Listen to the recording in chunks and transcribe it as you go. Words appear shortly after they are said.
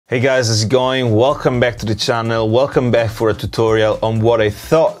Hey guys, how's it going? Welcome back to the channel. Welcome back for a tutorial on what I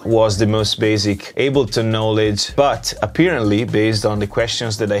thought was the most basic Ableton knowledge, but apparently based on the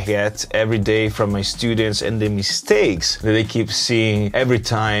questions that I get every day from my students and the mistakes that I keep seeing every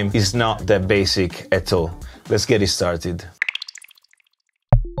time is not that basic at all. Let's get it started.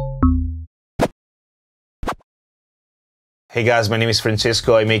 Hey guys, my name is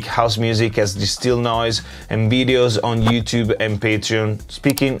Francesco. I make house music as Distilled Noise and videos on YouTube and Patreon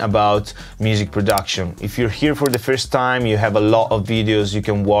speaking about music production. If you're here for the first time, you have a lot of videos you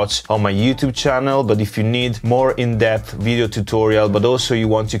can watch on my YouTube channel, but if you need more in-depth video tutorial, but also you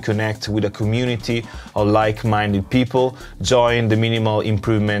want to connect with a community of like-minded people, join the Minimal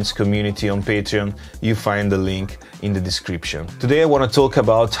Improvements community on Patreon. You find the link in the description. Today I want to talk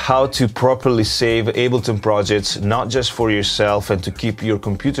about how to properly save Ableton projects, not just for yourself and to keep your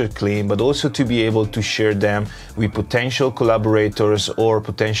computer clean, but also to be able to share them with potential collaborators or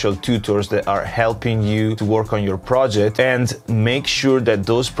potential tutors that are helping you to work on your project, and make sure that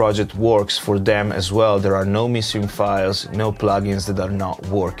those project works for them as well. There are no missing files, no plugins that are not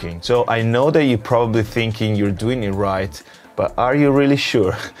working. So I know that you're probably thinking you're doing it right, but are you really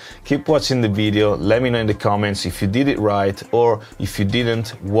sure? Keep watching the video, let me know in the comments if you did it right, or if you didn't,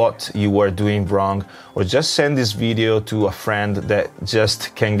 what you were doing wrong, or just send this video to a friend that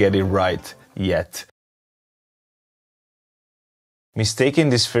just can't get it right yet. Mistaking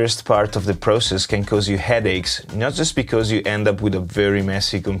this first part of the process can cause you headaches, not just because you end up with a very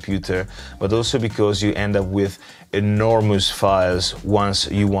messy computer, but also because you end up with enormous files once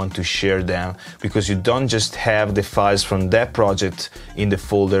you want to share them, because you don't just have the files from that project in the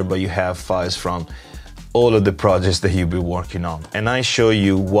folder, but you have files from all of the projects that you'll be working on. And I show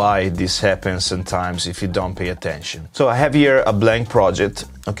you why this happens sometimes if you don't pay attention. So I have here a blank project.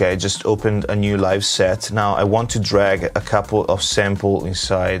 Okay, I just opened a new live set. Now I want to drag a couple of samples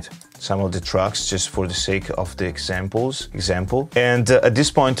inside some of the tracks just for the sake of the example. And at this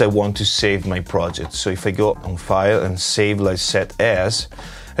point I want to save my project. So if I go on File and Save Live Set As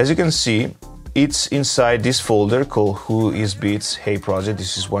you can see, it's inside this folder called Who Is Beats Hey Project.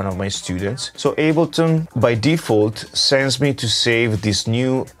 This is one of my students. So Ableton by default sends me to save this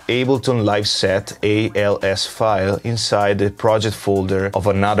new Ableton live set ALS file inside the project folder of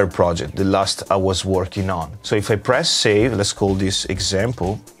another project, the last I was working on. So if I press save, let's call this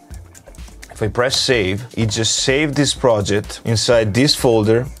example. If I press save, it just saved this project inside this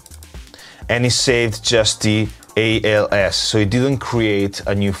folder, and it saved just the ALS, so it didn't create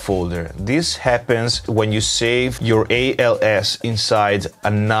a new folder. This happens when you save your ALS inside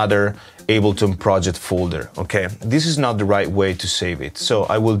another Ableton project folder. Okay, this is not the right way to save it, so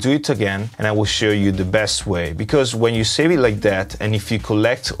I will do it again and I will show you the best way, because when you save it like that, and if you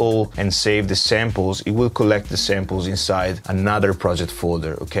collect all and save the samples, it will collect the samples inside another project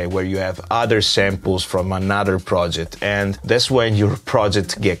folder, okay, where you have other samples from another project, and that's when your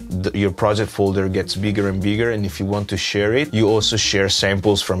project folder gets bigger and bigger, and if you want to share it, you also share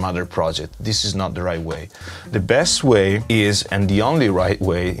samples from other projects. This is not the right way. The best way is, and the only right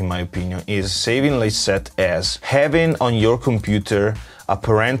way in my opinion, is saving Live Set As, having on your computer a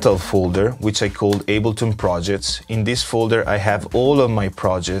parental folder, which I called Ableton Projects. In this folder I have all of my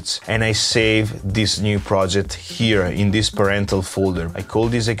projects, and I save this new project here in this parental folder. I call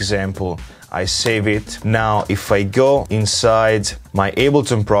this example, I save it. Now if I go inside my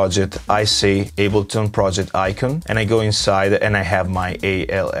Ableton project, I say Ableton project icon, and I go inside and I have my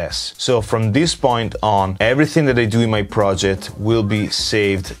ALS. So from this point on, everything that I do in my project will be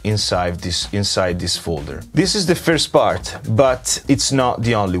saved inside this folder. This is the first part, but it's not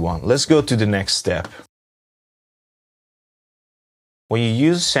the only one. Let's go to the next step. When you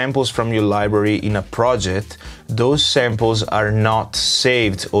use samples from your library in a project, those samples are not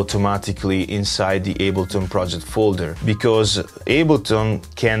saved automatically inside the Ableton project folder, because Ableton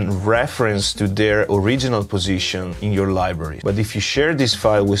can reference to their original position in your library. But if you share this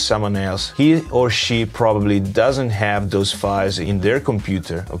file with someone else, he or she probably doesn't have those files in their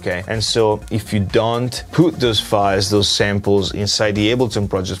computer, okay? And so if you don't put those files, those samples inside the Ableton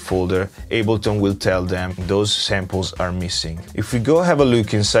project folder, Ableton will tell them those samples are missing. If we go have a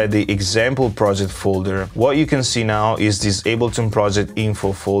look inside the example project folder, what you can see now is this Ableton project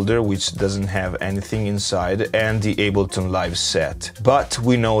info folder, which doesn't have anything inside, and the Ableton live set. But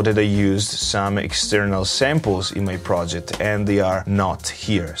we know that I used some external samples in my project and they are not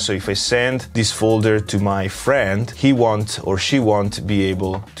here. So if I send this folder to my friend, he won't or she won't be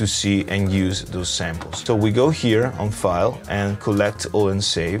able to see and use those samples. So we go here on File and Collect All and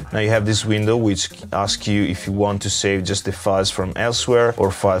Save. Now you have this window which asks you if you want to save just the files from elsewhere or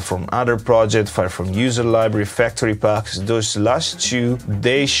file from other project, file from user library, factory packs, those last two,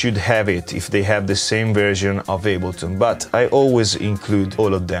 they should have it if they have the same version of Ableton, but I always include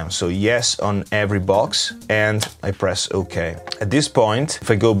all of them. So yes on every box, and I press OK. At this point,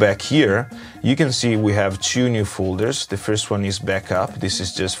 if I go back here, you can see we have two new folders. The first one is backup. This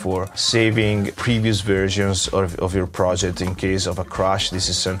is just for saving previous versions of your project in case of a crash. This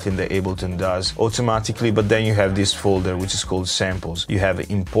is something that Ableton does automatically. But then you have this folder which is called samples. You have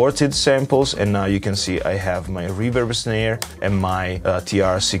imported samples, and now you can see I have my reverb snare and my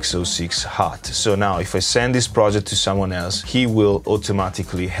TR-606 hot. So now if I send this project to someone else, he will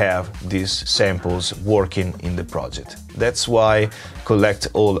automatically have these samples working in the project. That's why collect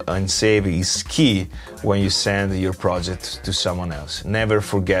all and save is key when you send your project to someone else. Never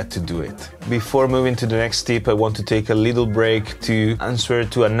forget to do it. Before moving to the next tip, I want to take a little break to answer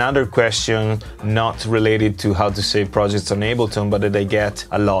to another question not related to how to save projects on Ableton, but that I get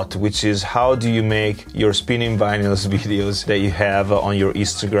a lot, which is how do you make your spinning vinyls videos that you have on your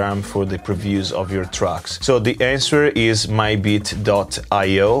Instagram for the previews of your tracks? So the answer is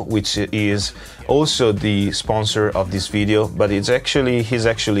mybeat.io, which is also the sponsor of this video, but he's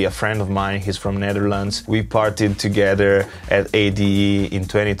actually a friend of mine. He's from Netherlands. We partied together at ADE in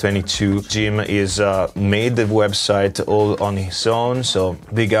 2022. Jim is made the website all on his own, so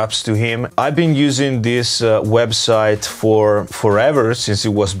big ups to him. I've been using this website for forever, since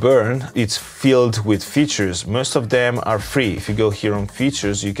it was born. It's filled with features. Most of them are free. If you go here on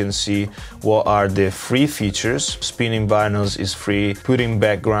features, you can see what are the free features. Spinning vinyls is free, putting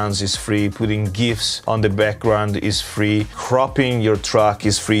backgrounds is free, putting GIFs on the background is free, cropping your track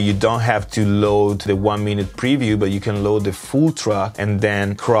is free. You don't have to load the 1 minute preview, but you can load the full track and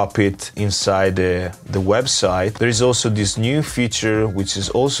then crop it inside the website. There is also this new feature which is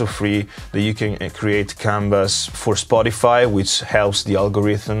also free, that you can create canvas for Spotify, which helps the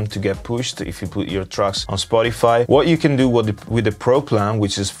algorithm to get pushed if you put your tracks on Spotify. What you can do with the Pro plan,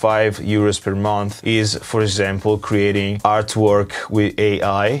 which is €5 per month, is, for example, creating artwork with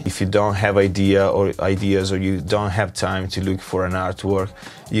AI. If you don't have ideas or you don't have time to look for an artwork,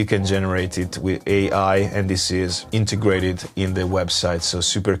 you can generate it with AI, and this is integrated in the website, so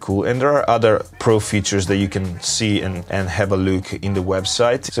super cool. And there are other pro features that you can see and have a look in the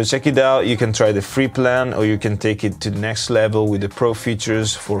website. So check it out. You can try the free plan, or you can take it to the next level with the pro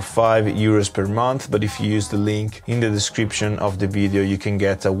features for €5 per month. But if you use the link in the description of the video, you can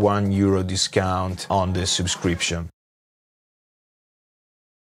get a €1 discount on the subscription.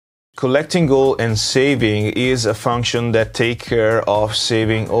 Collecting all and saving is a function that takes care of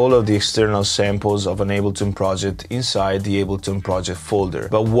saving all of the external samples of an Ableton project inside the Ableton project folder.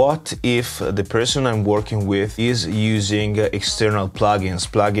 But what if the person I'm working with is using external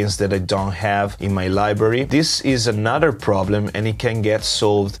plugins that I don't have in my library? This is another problem, and it can get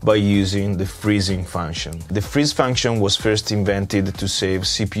solved by using the freezing function. The freeze function was first invented to save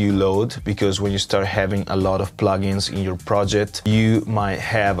CPU load, because when you start having a lot of plugins in your project, you might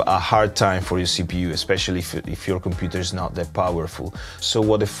have a hard time for your CPU, especially if your computer is not that powerful. So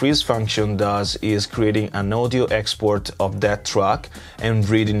what the freeze function does is creating an audio export of that track and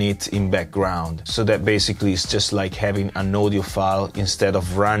reading it in background. So that basically is just like having an audio file instead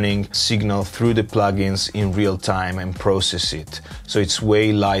of running signal through the plugins in real time and process it. So it's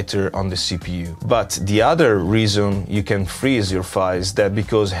way lighter on the CPU. But the other reason you can freeze your file is that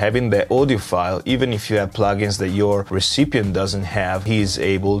because having the audio file, even if you have plugins that your recipient doesn't have, he is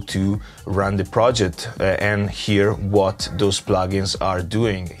able to run the project and hear what those plugins are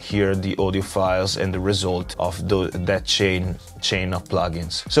doing, hear the audio files and the result of that chain of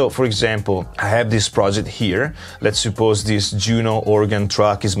plugins. So for example, I have this project here. Let's suppose this Juno organ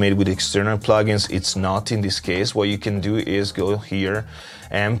track is made with external plugins. It's not in this case. What you can do is go here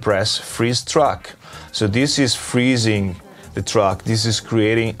and press freeze track. So this is freezing the track. This is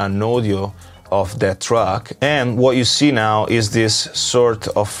creating an audio of that track, and what you see now is this sort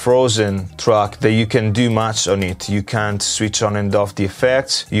of frozen track that you can do much on it. You can't switch on and off the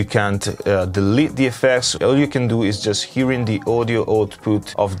effects, you can't delete the effects. All you can do is just hearing the audio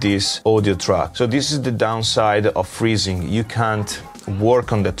output of this audio track. So this is the downside of freezing. You can't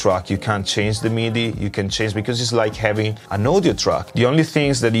work on the track, you can't change the MIDI, you can change, because it's like having an audio track. The only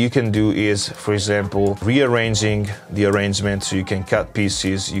things that you can do is, for example, rearranging the arrangement, so you can cut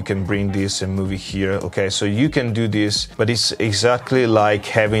pieces, you can bring this and move it here, okay? So you can do this, but it's exactly like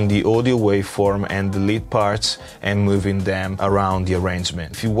having the audio waveform and delete parts and moving them around the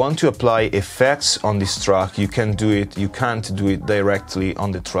arrangement. If you want to apply effects on this track, you can do it. You can't do it directly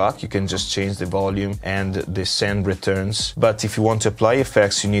on the track, you can just change the volume and the send returns. But if you want to apply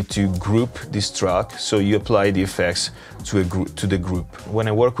effects, you need to group this track, so you apply the effects to the group. When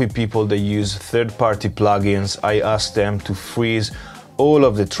I work with people that use third-party plugins, I ask them to freeze all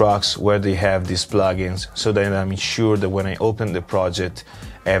of the tracks where they have these plugins, so that I'm sure that when I open the project,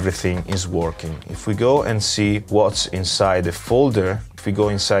 everything is working. If we go and see what's inside the folder, if we go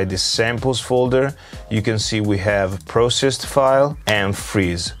inside the samples folder, you can see we have processed file and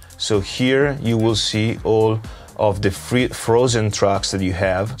freeze. So here you will see all of the frozen tracks that you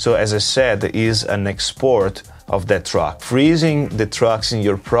have. So as I said, there is an export of that track. Freezing the tracks in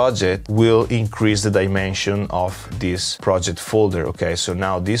your project will increase the dimension of this project folder. Okay, so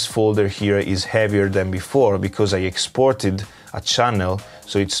now this folder here is heavier than before because I exported a channel,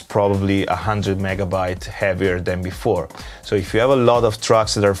 so it's probably 100 megabytes heavier than before. So if you have a lot of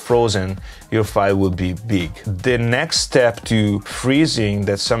tracks that are frozen, your file will be big. The next step to freezing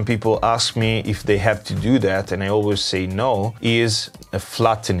that some people ask me if they have to do that, and I always say no, is a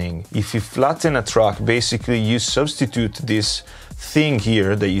flattening. If you flatten a track, basically you substitute this thing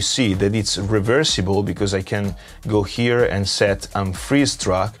here that you see, that it's reversible, because I can go here and set unfreeze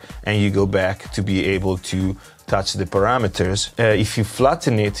track and you go back to be able to touch the parameters. If you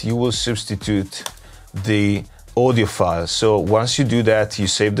flatten it, you will substitute the audio file. So once you do that, you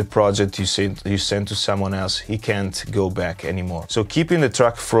save the project, you send to someone else, he can't go back anymore. So keeping the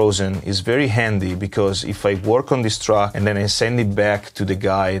track frozen is very handy, because if I work on this track and then I send it back to the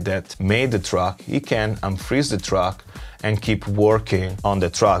guy that made the track, he can unfreeze the track and keep working on the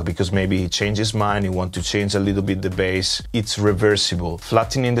track, because maybe he changed his mind, he wants to change a little bit the bass. It's reversible.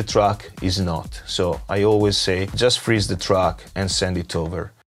 Flattening the track is not. So I always say just freeze the track and send it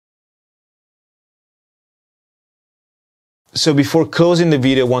over. So before closing the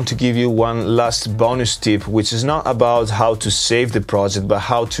video, I want to give you one last bonus tip, which is not about how to save the project, but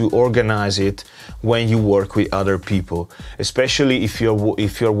how to organize it when you work with other people. Especially if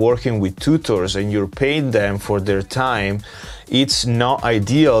you're working with tutors and you're paying them for their time, it's not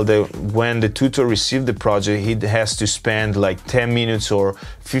ideal that when the tutor receives the project, he has to spend like 10 minutes or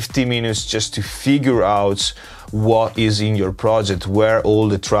 50 minutes just to figure out what is in your project, where all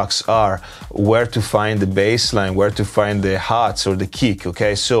the tracks are, where to find the bass line, where to find the hats or the kick.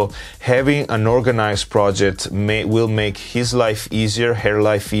 Okay, so having an organized project will make his life easier, her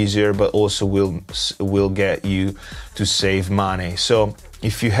life easier, but also will get you to save money. So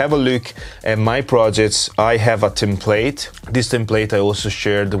if you have a look at my projects, I have a template. This template I also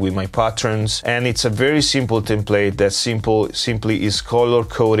shared with my patrons, and it's a very simple template that simply is color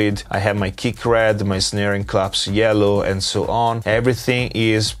coded. I have my kick red, my snare and claps yellow, and so on. Everything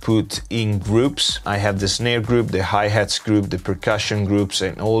is put in groups. I have the snare group, the hi-hats group, the percussion groups,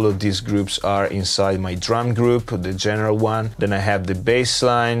 and all of these groups are inside my drum group, the general one. Then I have the bass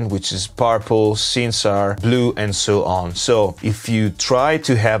line, which is purple, synths are blue, and so on. So if you try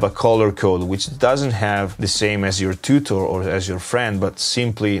to have a color code which doesn't have the same as your tutor or as your friend, but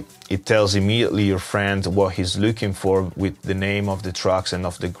simply it tells immediately your friend what he's looking for with the name of the tracks and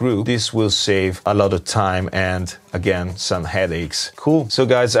of the group, this will save a lot of time and again some headaches. Cool. So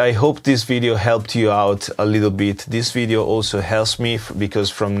guys, I hope this video helped you out a little bit. This video also helps me because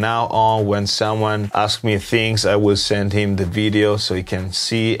from now on, when someone asks me things, I will send him the video so he can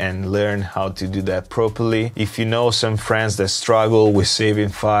see and learn how to do that properly. If you know some friends that struggle with saving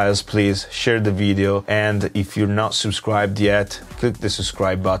files, please share the video, and if you're not subscribed yet, click the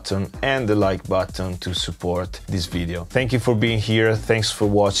subscribe button and the like button to support this video. Thank you for being here, thanks for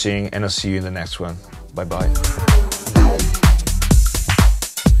watching, and I'll see you in the next one. Bye bye.